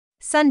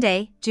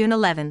Sunday, June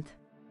 11th.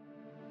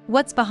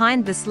 What's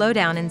behind the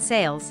slowdown in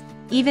sales?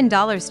 Even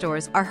dollar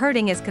stores are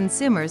hurting as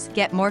consumers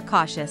get more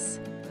cautious.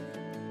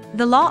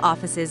 The law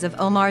offices of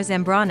Omar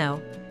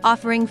Zambrano,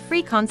 offering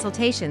free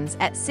consultations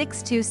at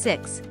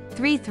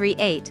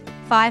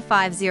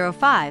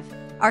 626-338-5505,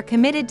 are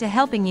committed to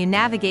helping you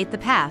navigate the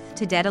path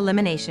to debt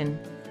elimination.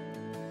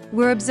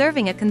 We're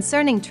observing a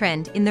concerning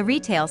trend in the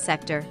retail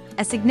sector,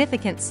 a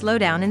significant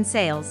slowdown in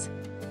sales.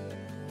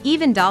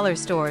 Even dollar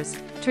stores,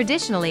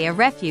 traditionally a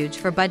refuge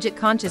for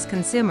budget-conscious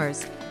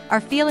consumers, are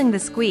feeling the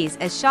squeeze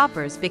as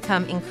shoppers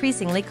become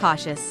increasingly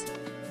cautious.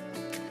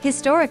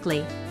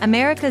 Historically,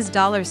 America's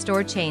dollar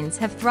store chains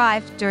have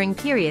thrived during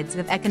periods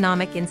of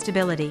economic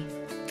instability.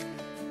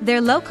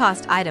 Their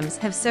low-cost items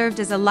have served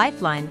as a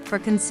lifeline for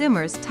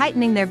consumers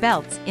tightening their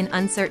belts in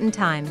uncertain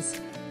times.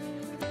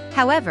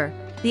 However,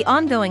 the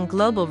ongoing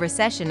global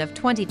recession of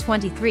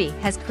 2023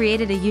 has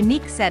created a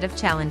unique set of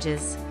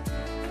challenges.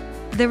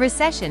 The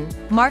recession,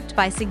 marked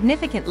by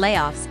significant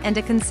layoffs and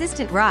a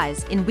consistent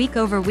rise in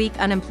week-over-week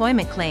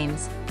unemployment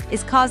claims,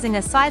 is causing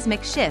a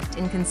seismic shift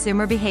in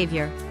consumer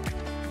behavior.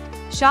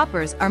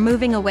 Shoppers are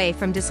moving away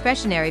from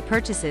discretionary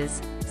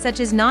purchases, such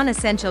as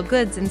non-essential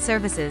goods and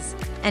services,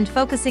 and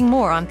focusing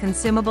more on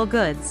consumable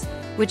goods,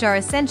 which are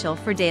essential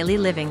for daily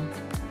living.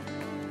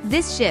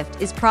 This shift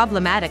is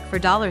problematic for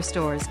dollar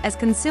stores as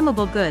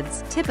consumable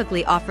goods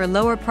typically offer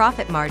lower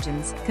profit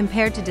margins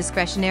compared to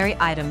discretionary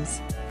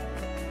items.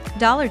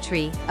 Dollar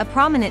Tree, a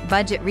prominent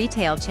budget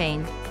retail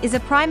chain, is a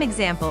prime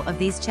example of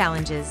these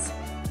challenges.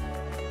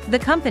 The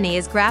company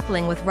is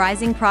grappling with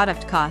rising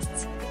product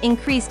costs,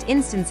 increased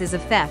instances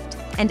of theft,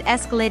 and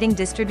escalating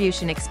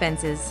distribution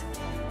expenses.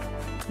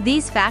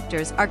 These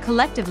factors are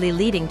collectively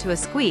leading to a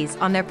squeeze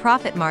on their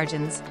profit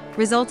margins,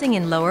 resulting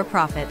in lower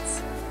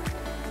profits.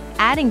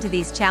 Adding to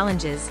these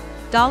challenges,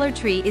 Dollar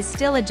Tree is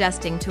still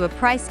adjusting to a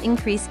price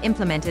increase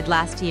implemented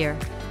last year.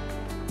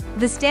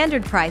 The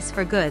standard price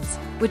for goods,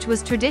 which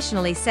was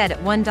traditionally set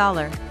at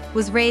 $1,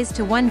 was raised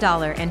to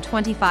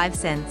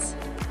 $1.25.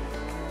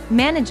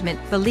 Management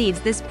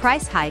believes this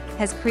price hike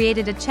has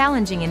created a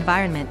challenging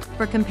environment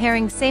for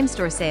comparing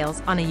same-store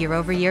sales on a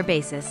year-over-year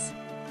basis.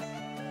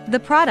 The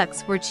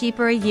products were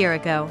cheaper a year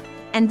ago,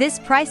 and this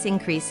price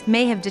increase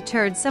may have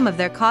deterred some of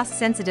their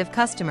cost-sensitive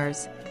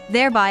customers,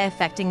 thereby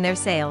affecting their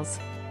sales.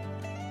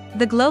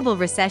 The global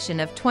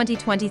recession of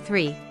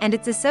 2023 and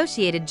its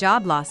associated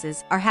job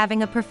losses are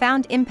having a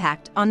profound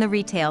impact on the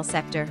retail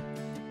sector.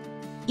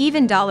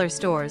 Even dollar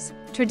stores,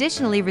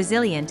 traditionally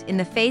resilient in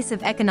the face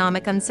of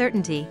economic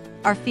uncertainty,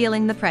 are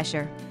feeling the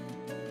pressure.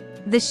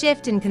 The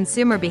shift in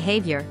consumer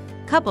behavior,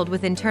 coupled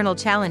with internal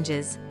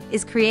challenges,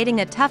 is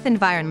creating a tough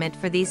environment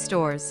for these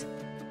stores.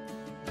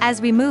 As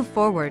we move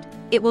forward,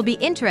 it will be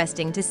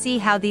interesting to see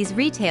how these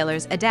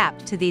retailers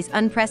adapt to these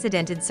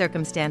unprecedented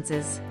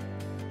circumstances.